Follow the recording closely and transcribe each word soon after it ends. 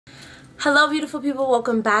Hello beautiful people,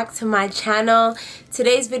 welcome back to my channel.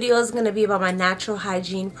 Today's video is going to be about my natural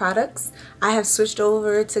hygiene products. I have switched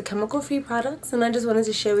over to chemical free products and I just wanted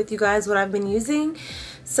to share with you guys what I've been using.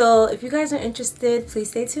 So if you guys are interested,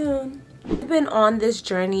 please stay tuned. I've been on this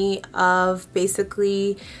journey of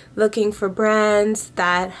basically looking for brands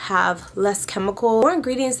that have less chemical, more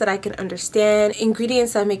ingredients that I can understand,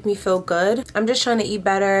 ingredients that make me feel good. I'm just trying to eat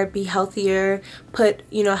better, be healthier, put,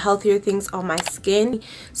 healthier things on my skin.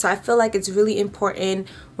 So I feel like it's really important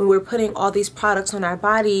when we're putting all these products on our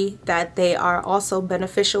body that they are also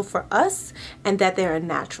beneficial for us and that they are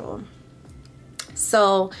natural.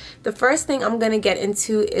 So the first thing I'm going to get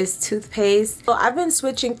into is toothpaste. So I've been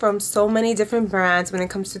switching from so many different brands when it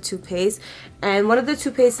comes to toothpaste, and one of the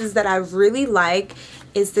toothpastes that I really like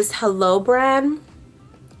is this Hello brand,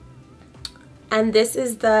 and this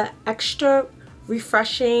is the extra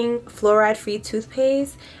refreshing fluoride free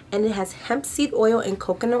toothpaste, and it has hemp seed oil and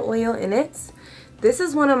coconut oil in it. This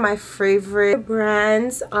is one of my favorite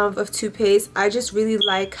brands of toothpaste. I just really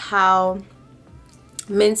like how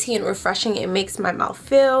minty and refreshing it makes my mouth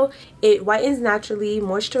feel. It whitens naturally,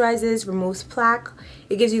 moisturizes, removes plaque.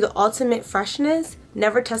 It gives you the ultimate freshness.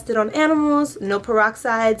 Never tested on animals, no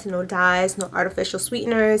peroxides, no dyes, no artificial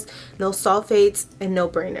sweeteners, no sulfates, and no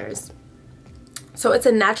brainers. So it's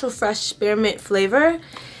a natural fresh spearmint flavor,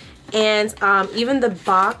 and even the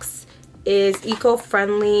box is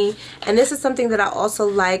eco-friendly. And this is something that I also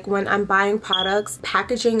like when I'm buying products.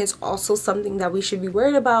 Packaging is also something that we should be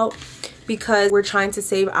worried about, because we're trying to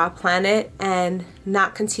save our planet and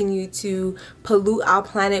not continue to pollute our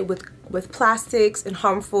planet with plastics and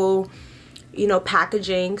harmful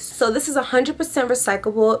packaging. So this is 100%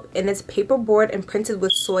 recyclable, and it's paperboard and printed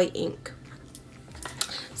with soy ink.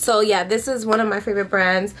 So yeah, this is one of my favorite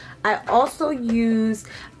brands. I also use,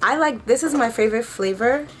 this is my favorite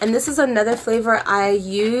flavor, and this is another flavor I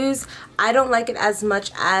use. I don't like it as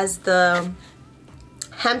much as the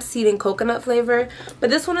hemp seed and coconut flavor,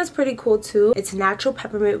 but this one is pretty cool too. It's natural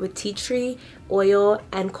peppermint with tea tree oil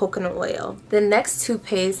and coconut oil. The next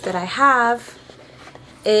toothpaste that I have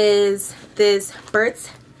is this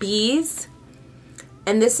Burt's Bees,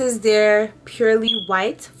 and this is their purely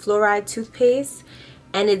white fluoride toothpaste,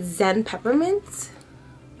 and it's Zen peppermint.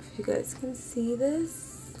 If you guys can see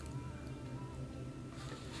this.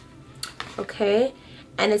 Okay,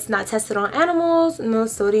 and it's not tested on animals, no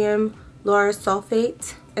sodium lauryl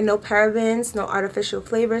sulfate, and no parabens, no artificial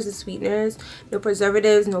flavors and sweeteners, no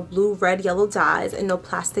preservatives, no blue, red, yellow dyes, and no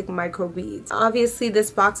plastic microbeads. Obviously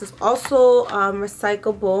this box is also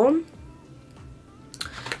recyclable.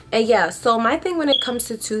 And yeah, so my thing when it comes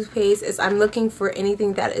to toothpaste is I'm looking for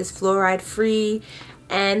anything that is fluoride free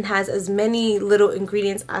and has as many little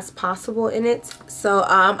ingredients as possible in it. So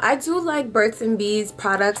I do like Burt's Bees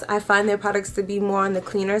products. I find their products to be more on the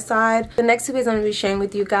cleaner side. The next toothpaste I'm going to be sharing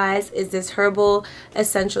with you guys is this Herbal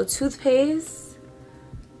Essential Toothpaste,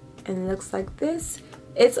 and it looks like this.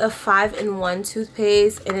 It's a 5-in-1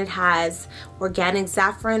 toothpaste, and it has organic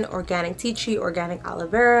saffron, organic tea tree, organic aloe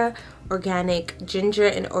vera, organic ginger,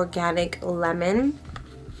 and organic lemon.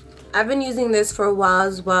 I've been using this for a while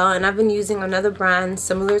as well, and I've been using another brand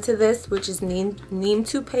similar to this, which is neem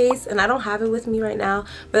toothpaste, and I don't have it with me right now,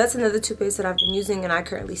 but that's another toothpaste that I've been using and I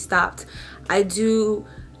currently stopped. I do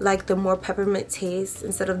like the more peppermint taste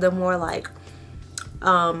instead of the more like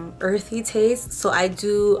earthy taste, so I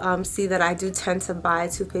do see that I do tend to buy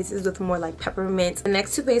toothpastes with more like peppermint. The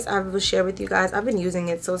next toothpaste I will share with you guys, I've been using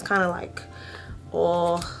it, so it's kind of like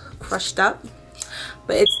all crushed up,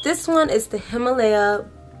 but it's this one. It's the Himalaya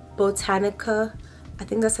Botanica, I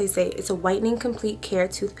think that's how you say it. It's a whitening complete care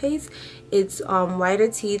toothpaste. It's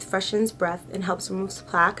whiter teeth, freshens breath, and helps remove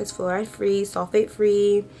plaque. It's fluoride free, sulfate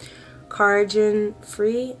free, carcinogen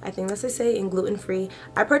free, I think that's how you say it, and gluten free.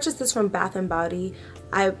 I purchased this from Bath and Body.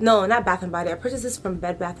 No, not Bath and Body. I purchased this from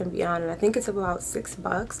Bed Bath and Beyond, and I think it's about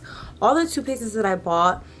 $6. All the toothpastes that I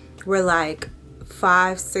bought were like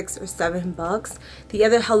 $5, $6, or $7. The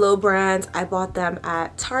other Hello brands, I bought them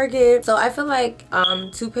at Target. So I feel like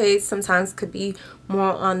toothpaste sometimes could be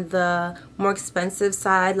more on the more expensive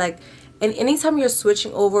side. And anytime you're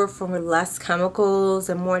switching over from less chemicals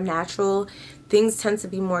and more natural, things tend to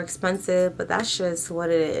be more expensive, but that's just what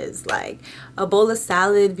it is. Like a bowl of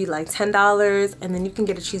salad be like $10, and then you can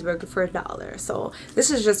get a cheeseburger for $1. So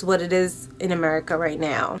this is just what it is in America right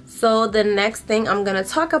now. So the next thing I'm gonna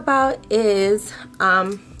talk about is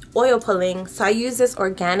oil pulling. So I use this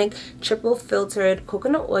organic triple filtered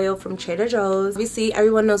coconut oil from Trader Joe's. Obviously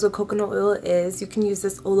everyone knows what coconut oil is. You can use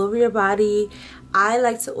this all over your body. I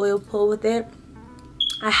like to oil pull with it.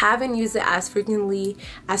 I haven't used it as frequently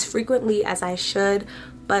as I should,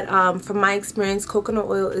 but from my experience, coconut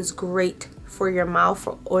oil is great for your mouth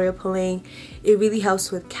for oil pulling. It really helps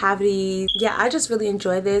with cavities. Yeah, I just really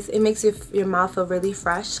enjoy this. It makes your mouth feel really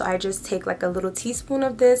fresh. So I just take like a little teaspoon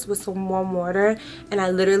of this with some warm water, and I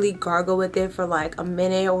literally gargle with it for like a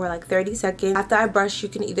minute or like 30 seconds. After I brush, you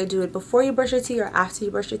can either do it before you brush your teeth or after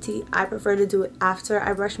you brush your teeth. I prefer to do it after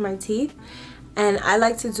I brush my teeth, and I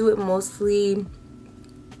like to do it mostly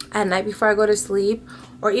at night before I go to sleep,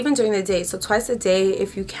 or even during the day. So twice a day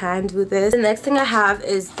if you can do this. The next thing I have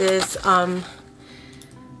is this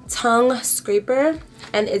tongue scraper,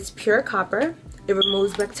 and it's pure copper. It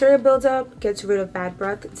removes bacteria buildup, gets rid of bad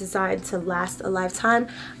breath, designed to last a lifetime.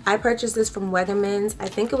 I purchased this from Wegmans. I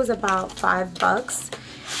think it was about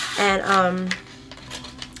 $5, and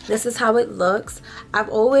this is how it looks. I've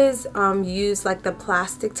always used like the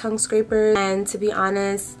plastic tongue scraper, and to be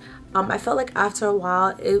honest, I felt like after a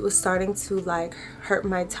while it was starting to like hurt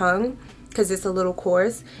my tongue because it's a little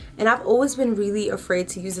coarse, and I've always been really afraid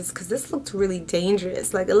to use this because this looked really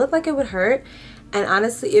dangerous. Like, it looked like it would hurt, and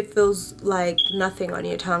honestly it feels like nothing on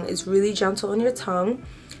your tongue. It's really gentle on your tongue,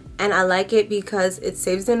 and I like it because it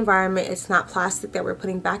saves the environment. It's not plastic that we're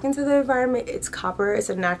putting back into the environment. It's copper. It's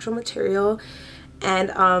a natural material, and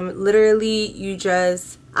literally you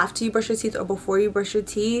just, after you brush your teeth or before you brush your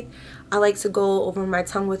teeth, I like to go over my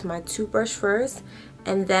tongue with my toothbrush first,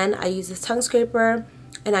 and then I use this tongue scraper,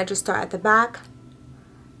 and I just start at the back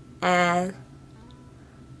and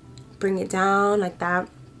bring it down like that,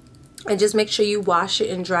 and just make sure you wash it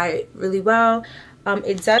and dry it really well.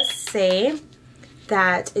 It does say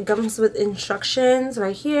that it comes with instructions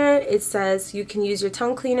right here. It says you can use your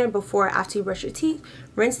tongue cleaner before or after you brush your teeth.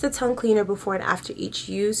 Rinse the tongue cleaner before and after each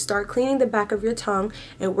use. Start cleaning the back of your tongue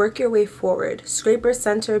and work your way forward. Scraper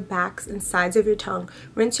center, backs, and sides of your tongue.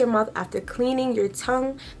 Rinse your mouth after cleaning your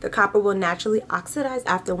tongue. The copper will naturally oxidize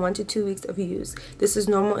after 1 to 2 weeks of use. This is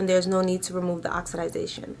normal, and there's no need to remove the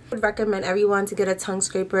oxidization. I would recommend everyone to get a tongue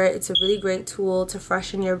scraper. It's a really great tool to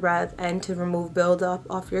freshen your breath and to remove buildup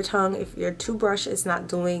off your tongue if your toothbrush is not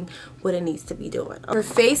doing what it needs to be doing. For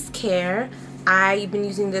face care, I've been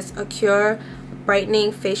using this Pure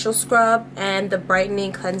brightening facial scrub and the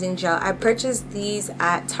brightening cleansing gel. I purchased these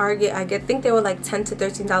at Target. I think they were like $10 to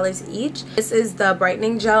 $13 each. This is the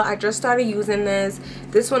brightening gel. I just started using this.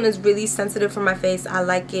 This one is really sensitive for my face. I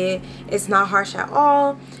like it. It's not harsh at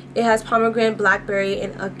all. It has pomegranate, blackberry,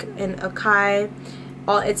 and acai.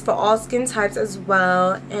 It's for all skin types as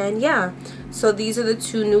well. And yeah, so these are the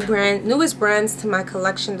two newest brands to my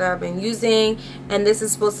collection that I've been using, and this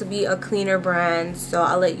is supposed to be a cleaner brand, so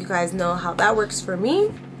I'll let you guys know how that works for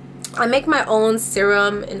me. I make my own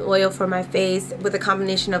serum and oil for my face with a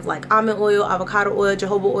combination of like almond oil, avocado oil,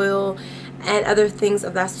 jojoba oil, and other things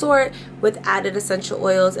of that sort with added essential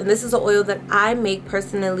oils. And this is an oil that I make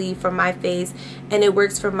personally for my face, and it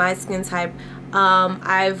works for my skin type.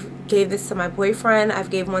 I've gave this to my boyfriend, I've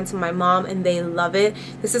gave one to my mom, and they love it.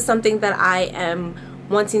 This is something that I am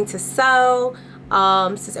wanting to sell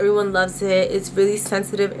since everyone loves it. It's really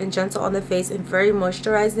sensitive and gentle on the face and very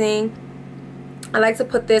moisturizing. I like to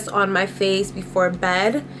put this on my face before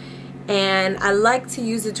bed, and I like to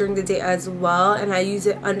use it during the day as well, and I use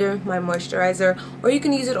it under my moisturizer, or you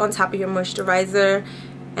can use it on top of your moisturizer.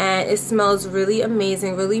 And it smells really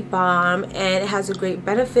amazing, really bomb, and it has a great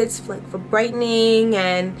benefits like for brightening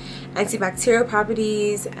and antibacterial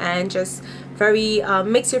properties, and just very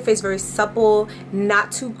makes your face very supple,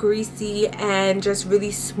 not too greasy, and just really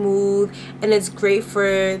smooth. And it's great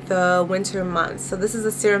for the winter months. So this is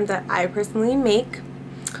a serum that I personally make.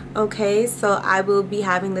 Okay, so I will be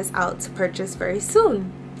having this out to purchase very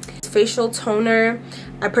soon. Facial toner,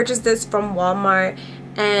 I purchased this from Walmart,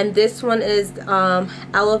 and this one is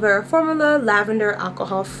aloe vera formula, lavender,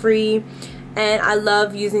 alcohol free. And I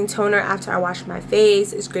love using toner after I wash my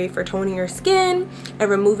face. It's great for toning your skin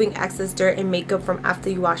and removing excess dirt and makeup from after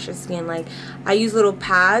you wash your skin. Like, I use little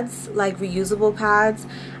pads, like reusable pads.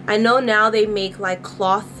 I know now they make like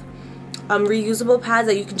cloth reusable pads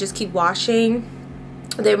that you can just keep washing.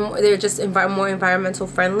 They're just more environmental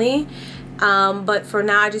friendly. But for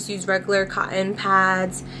now I just use regular cotton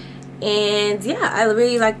pads. And yeah, I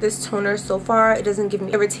really like this toner so far. It doesn't give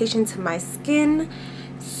me irritation to my skin.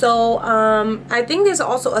 So I think there's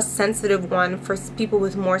also a sensitive one for people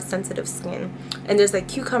with more sensitive skin, and there's like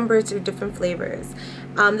cucumbers or different flavors.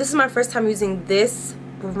 This is my first time using this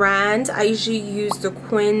brand. I usually use the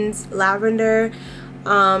Quinn's lavender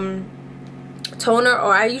toner,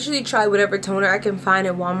 or I usually try whatever toner I can find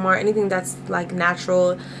at Walmart, anything that's like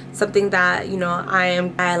natural, something that, you know,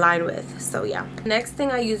 I align with. So yeah, next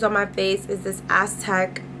thing I use on my face is this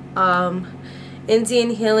Aztec Indian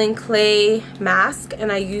Healing Clay Mask,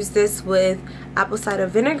 and I use this with apple cider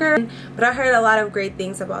vinegar. But I heard a lot of great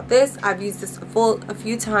things about this. I've used this a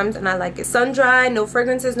few times and I like it. Sun dry, no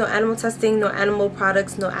fragrances, no animal testing, no animal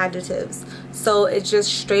products, no additives. So it's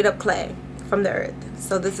just straight up clay from the earth.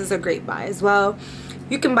 So this is a great buy as well.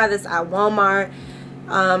 You can buy this at Walmart.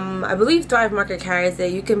 I believe Thrive Market carries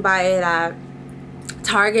it. You can buy it at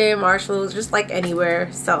Target, Marshalls, just like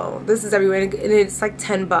anywhere. So this is everywhere, and it's like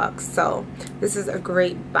 10 bucks. So this is a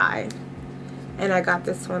great buy. And I got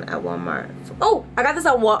this one at Walmart. Oh, I got this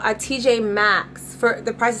at TJ Maxx. For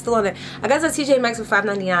the price is still on it. I got this at TJ Maxx for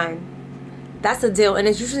 $5.99. That's a deal, and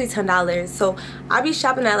it's usually $10. So I be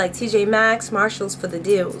shopping at like TJ Maxx, Marshalls for the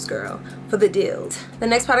deals, girl, for the deals. The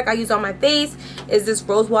next product I use on my face is this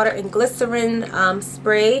rose water and glycerin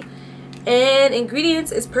spray. And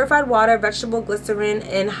ingredients is purified water, vegetable glycerin,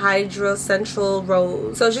 and hydrocentral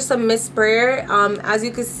rose. So it's just a mist sprayer. As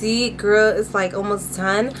you can see, girl, it's like almost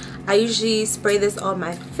done. I usually spray this on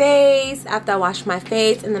my face after I wash my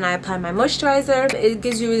face, and then I apply my moisturizer. It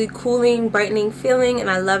gives you really cooling, brightening feeling, and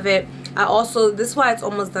I love it. I also, this is why it's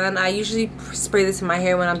almost done, I usually spray this in my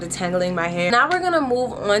hair when I'm detangling my hair. Now we're gonna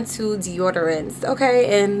move on to deodorants,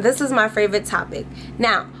 okay? And this is my favorite topic.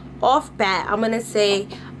 Now, off bat, I'm gonna say,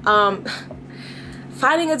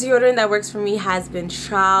 finding a deodorant that works for me has been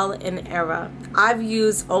trial and error. I've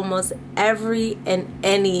used almost every and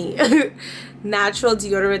any natural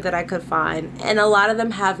deodorant that I could find, and a lot of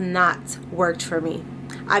them have not worked for me.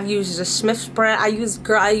 I've used the Smith's brand. I use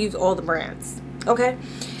all the brands, okay?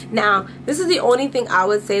 Now, this is the only thing I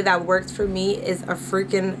would say that worked for me is a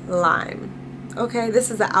freaking lime. Okay,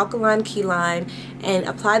 this is the alkaline key lime, and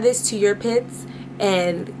apply this to your pits,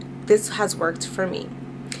 and this has worked for me.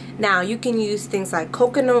 Now, you can use things like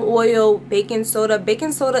coconut oil, baking soda.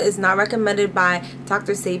 Baking soda is not recommended by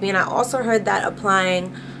Dr. SEBI, and I also heard that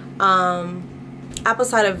applying apple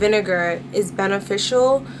cider vinegar is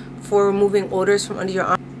beneficial for removing odors from under your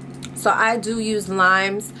arm. So I do use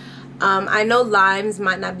limes. I know limes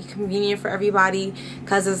might not be convenient for everybody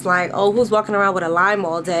because it's like, oh, who's walking around with a lime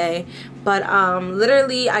all day? But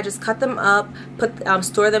literally, I just cut them up,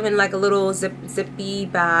 store them in like a little zippy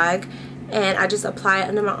bag, and I just apply it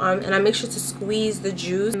under my arm, and I make sure to squeeze the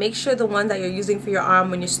juice. Make sure the one that you're using for your arm,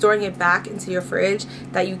 when you're storing it back into your fridge,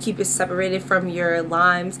 that you keep it separated from your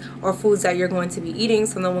limes or foods that you're going to be eating,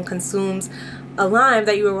 so no one consumes a lime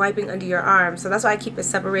that you were wiping under your arm. So that's why I keep it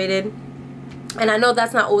separated. And I know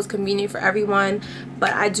that's not always convenient for everyone,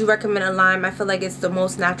 but I do recommend a lime. I feel like it's the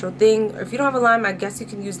most natural thing. If you don't have a lime, I guess you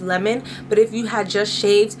can use lemon. But if you had just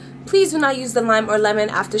shaved, please do not use the lime or lemon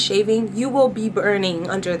after shaving. You will be burning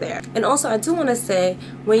under there. And also, I do want to say,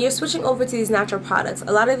 when you're switching over to these natural products,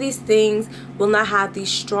 a lot of these things will not have the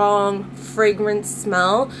strong fragrance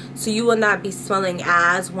smell, so you will not be smelling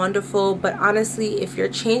as wonderful. But honestly, if you're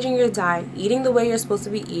changing your diet, eating the way you're supposed to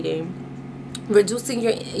be eating, reducing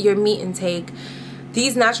your meat intake,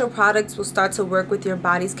 these natural products will start to work with your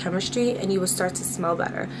body's chemistry, and you will start to smell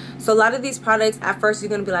better. So a lot of these products, at first you're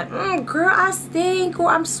gonna be like, girl, I stink, or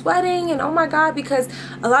I'm sweating, and oh my god, because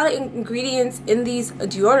a lot of ingredients in these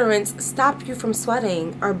deodorants stop you from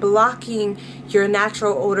sweating or blocking your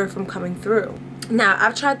natural odor from coming through. Now,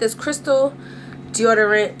 I've tried this Crystal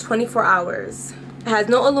deodorant 24 hours. It has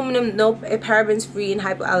no aluminum, no parabens free, and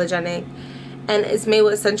hypoallergenic, and it's made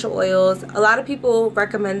with essential oils. A lot of people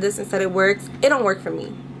recommend this and said it works. It don't work for me.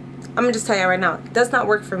 I'm gonna just tell you right now, it does not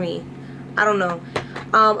work for me. I don't know.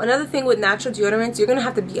 Another thing with natural deodorants, you're gonna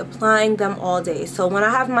have to be applying them all day. So when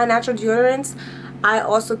I have my natural deodorants, I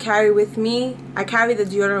also carry the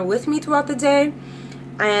deodorant with me throughout the day,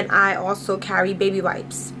 and I also carry baby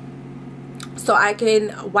wipes, so I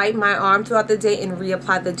can wipe my arm throughout the day and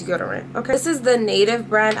reapply the deodorant. Okay, this is the Native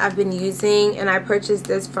brand I've been using, and I purchased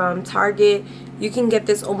this from Target. You can get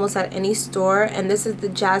this almost at any store, and this is the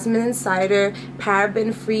Jasmine and Cider,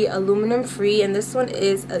 paraben free, aluminum free, and this one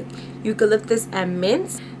is a eucalyptus and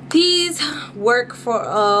mint. These work for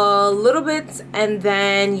a little bit, and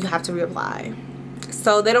then you have to reapply.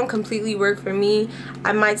 So they don't completely work for me.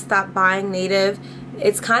 I might stop buying Native.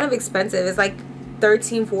 It's kind of expensive. It's like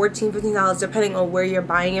 $13, $14, $15 depending on where you're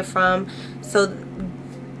buying it from. So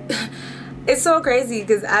it's so crazy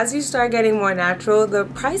because as you start getting more natural, the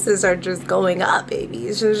prices are just going up, baby.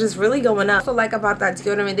 It's just really going up. What I like about that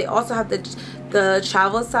deodorant, they also have the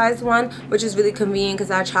travel size one, which is really convenient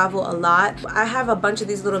because I travel a lot. I have a bunch of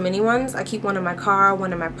these little mini ones. I keep one in my car,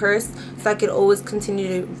 one in my purse, so I could always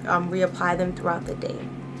continue to reapply them throughout the day.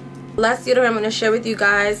 Last deodorant I'm going to share with you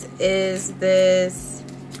guys is this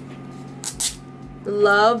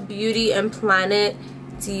Love Beauty and Planet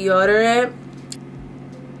deodorant.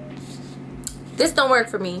 This don't work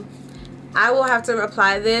for me. I will have to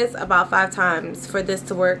apply this about 5 times for this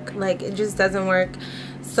to work. Like, it just doesn't work.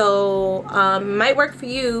 So it might work for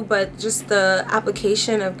you, but just the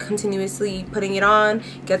application of continuously putting it on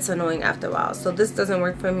gets annoying after a while. So this doesn't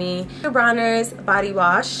work for me. Bronner's body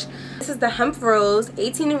wash. This is the Hemp Rose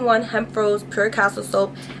 18-in-1 Hemp Rose Pure-Castile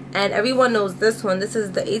soap, and everyone knows this one. This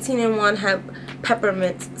is the 18-in-1 Hemp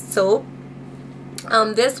Peppermint soap.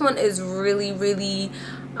 This one is really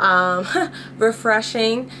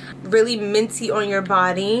refreshing, really minty on your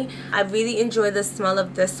body. I really enjoy the smell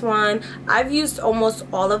of this one. I've used almost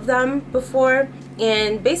all of them before,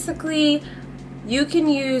 and basically you can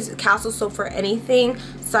use Castile soap for anything.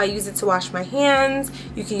 So I use it to wash my hands,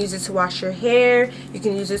 you can use it to wash your hair, you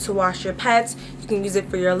can use it to wash your pets, you can use it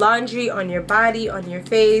for your laundry, on your body, on your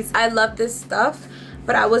face. I love this stuff,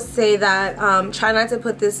 but I would say that try not to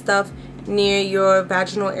put this stuff near your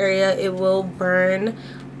vaginal area. It will burn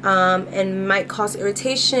and might cause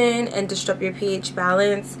irritation and disrupt your pH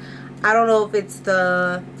balance. I don't know if it's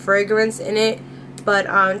the fragrance in it, but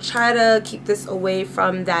try to keep this away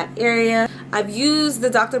from that area. I've used the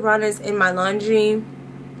Dr. Bronner's in my laundry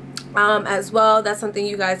as well. That's something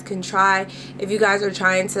you guys can try if you guys are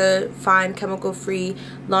trying to find chemical-free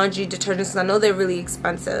laundry detergents, because I know they're really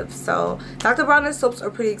expensive. So Dr. Bronner's soaps are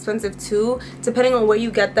pretty expensive too, depending on where you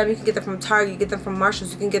get them. You can get them from Target, you get them from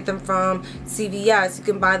Marshalls, you can get them from CVS, you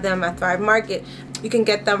can buy them at Thrive Market, you can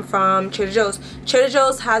get them from Trader Joe's. Trader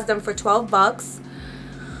Joe's has them for 12 bucks.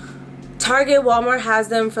 Target, Walmart has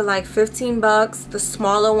them for like 15 bucks, the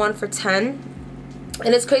smaller one for 10.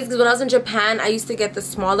 And it's crazy because when I was in Japan, I used to get the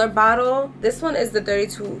smaller bottle. This one is the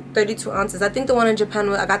 32 ounces. I think the one in Japan,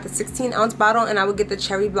 I got the 16-ounce bottle, and I would get the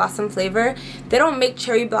cherry blossom flavor. They don't make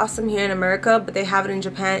cherry blossom here in America, but they have it in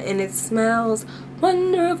Japan, and it smells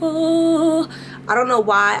wonderful. I don't know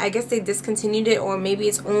why. I guess they discontinued it, or maybe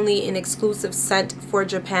it's only an exclusive scent for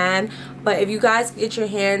Japan. But if you guys get your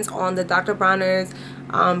hands on the Dr. Bronner's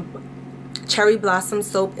cherry blossom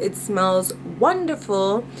soap, it smells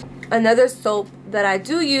wonderful. Another soap that I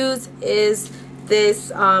do use is this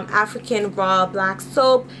African raw black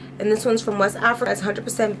soap, and this one's from West Africa. It's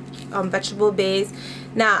 100% vegetable based.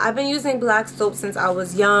 Now, I've been using black soap since I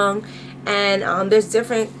was young, and there's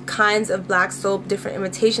different kinds of black soap, different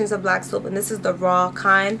imitations of black soap, and this is the raw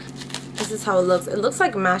kind. This is how it looks. It looks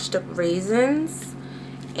like mashed up raisins,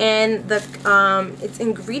 and the its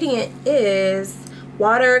ingredient is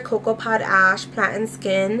water, cocoa pod ash, plantain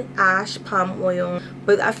skin, ash, palm oil.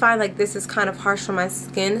 But I find like this is kind of harsh for my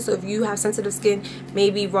skin, so if you have sensitive skin,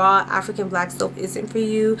 maybe raw African black soap isn't for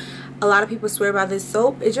you. A lot of people swear by this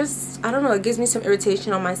soap. It just, I don't know, it gives me some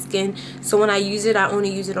irritation on my skin. So when I use it, I only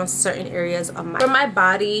use it on certain areas of my. For my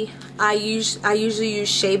body, I usually use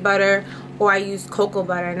shea butter, or I use cocoa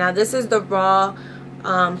butter. Now this is the raw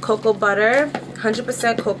cocoa butter,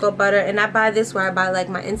 100% cocoa butter, and I buy this where I buy like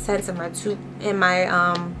my incense and my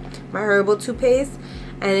herbal toothpaste,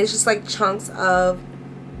 and it's just like chunks of,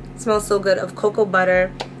 smells so good, of cocoa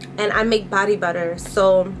butter. And I make body butter,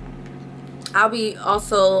 so I'll be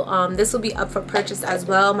also this will be up for purchase as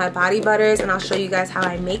well, my body butters, and I'll show you guys how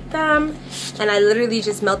I make them. And I literally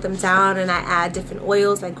just melt them down, and I add different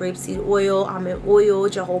oils like grapeseed oil, almond oil,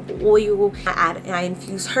 jojoba oil. I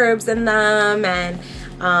infuse herbs in them, and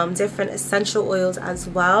different essential oils as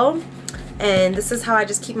well. And this is how I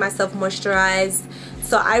just keep myself moisturized.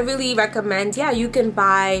 So I really recommend, yeah, you can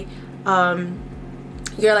buy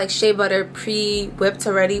your like shea butter pre-whipped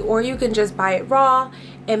already, or you can just buy it raw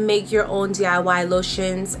and make your own DIY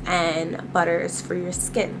lotions and butters for your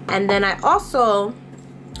skin. And then I also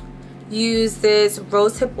use this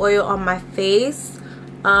rosehip oil on my face.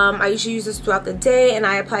 I usually use this throughout the day, and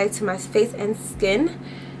I apply it to my face and skin.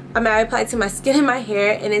 I apply it to my skin and my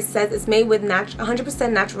hair, and it says it's made with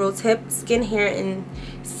 100% natural rosehip skin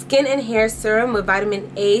and hair serum with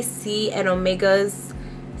vitamin A, C, and omegas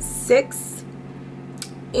 6.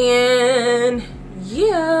 And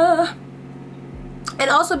yeah. And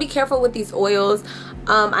also be careful with these oils.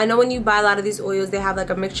 I know when you buy a lot of these oils, they have like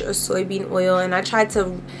a mixture of soybean oil, and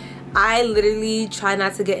I literally try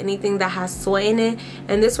not to get anything that has soy in it.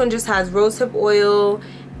 And this one just has rosehip oil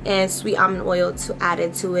and sweet almond oil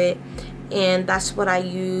added to it. And that's what I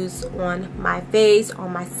use on my face,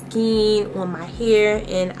 on my skin, on my hair,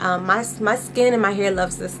 and my skin and my hair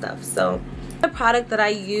loves this stuff. So the product that I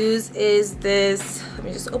use is this, let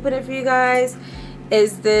me just open it for you guys,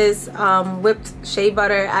 is this whipped shea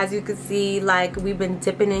butter. As you can see, like, we've been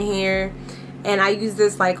dipping in here, and I use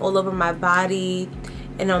this like all over my body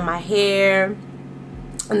and on my hair.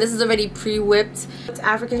 And this is already pre-whipped. It's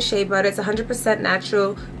African shea butter. It's 100%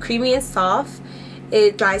 natural, creamy and soft.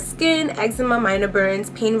 It dries skin, eczema, minor burns,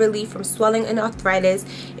 pain relief from swelling and arthritis,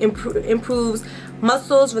 improves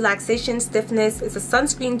muscles, relaxation, stiffness. It's a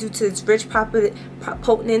sunscreen due to its rich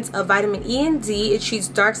potence of vitamin E and D. It treats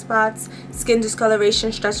dark spots, skin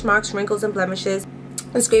discoloration, stretch marks, wrinkles, and blemishes.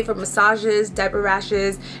 It's great for massages, diaper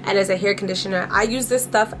rashes, and as a hair conditioner. I use this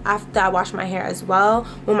stuff after I wash my hair as well.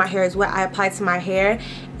 When my hair is wet, I apply it to my hair,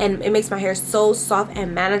 and it makes my hair so soft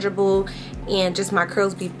and manageable, and just my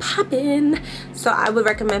curls be popping. So I would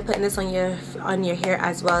recommend putting this on your hair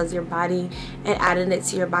as well as your body, and adding it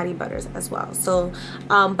to your body butters as well. So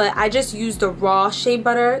but I just use the raw shea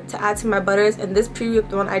butter to add to my butters, and this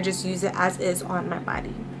pre-whipped one I just use it as is on my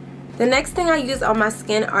body. The next thing I use on my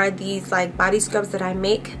skin are these like body scrubs that I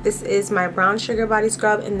make. This is my brown sugar body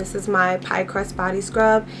scrub, and this is my pie crust body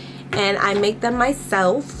scrub, and I make them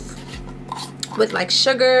myself with like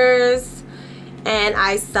sugars, and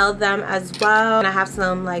I sell them as well. And I have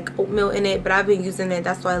some like oatmeal in it, but I've been using it,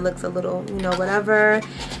 that's why it looks a little, you know, whatever.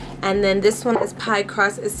 And then this one is pie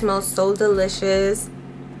crust. It smells so delicious,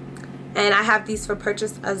 and I have these for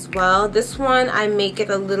purchase as well. This one I make it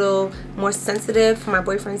a little more sensitive for my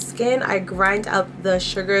boyfriend's skin. I grind up the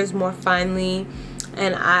sugars more finely,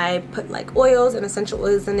 and I put like oils and essential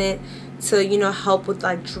oils in it to, you know, help with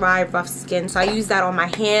like dry, rough skin. So I use that on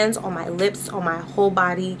my hands, on my lips, on my whole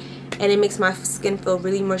body, and it makes my skin feel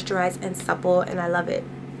really moisturized and supple, and I love it.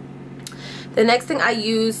 The next thing I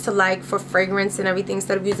use to like for fragrance and everything,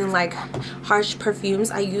 instead of using like harsh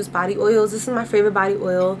perfumes, I use body oils. This is my favorite body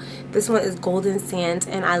oil. This one is Golden Sand,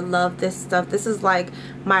 and I love this stuff. This is like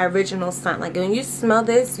my original scent. Like when you smell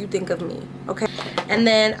this, you think of me, okay? And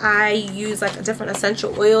then I use like different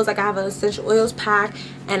essential oils. Like I have an essential oils pack,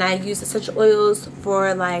 and I use essential oils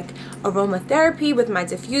for like aromatherapy with my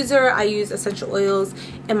diffuser. I use essential oils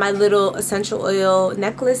in my little essential oil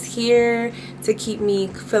necklace here to keep me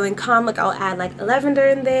feeling calm. Like I'll add like lavender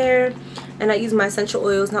in there, and I use my essential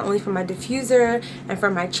oils not only for my diffuser and for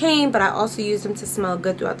my chain, but I also use them to smell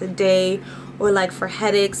good throughout the day. Or like for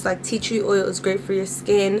headaches, like tea tree oil is great for your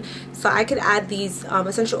skin. So I could add these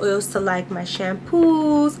essential oils to like my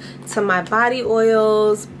shampoos, to my body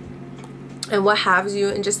oils, and what have you,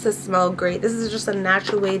 and just to smell great. This is just a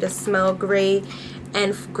natural way to smell great,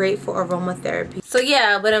 and great for aromatherapy. So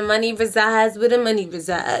yeah, where the money resides, where the money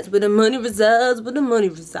resides, where the money resides, where the money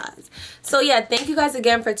resides. So yeah, thank you guys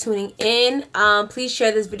again for tuning in. Please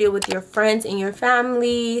share this video with your friends and your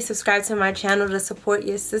family. Subscribe to my channel to support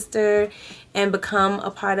your sister and become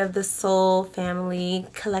a part of the Soul Family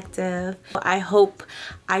Collective. I hope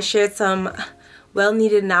I shared some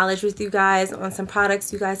well-needed knowledge with you guys on some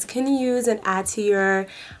products you guys can use and add to your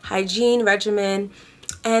hygiene regimen.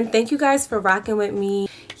 And thank you guys for rocking with me.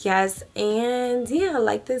 Yes, and yeah,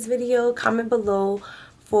 like this video, comment below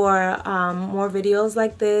for more videos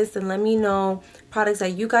like this, and let me know products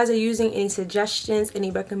that you guys are using, any suggestions,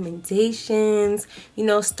 any recommendations. You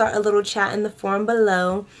know, start a little chat in the forum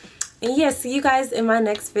below. And yeah, see you guys in my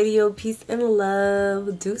next video. Peace and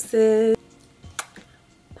love. Deuces.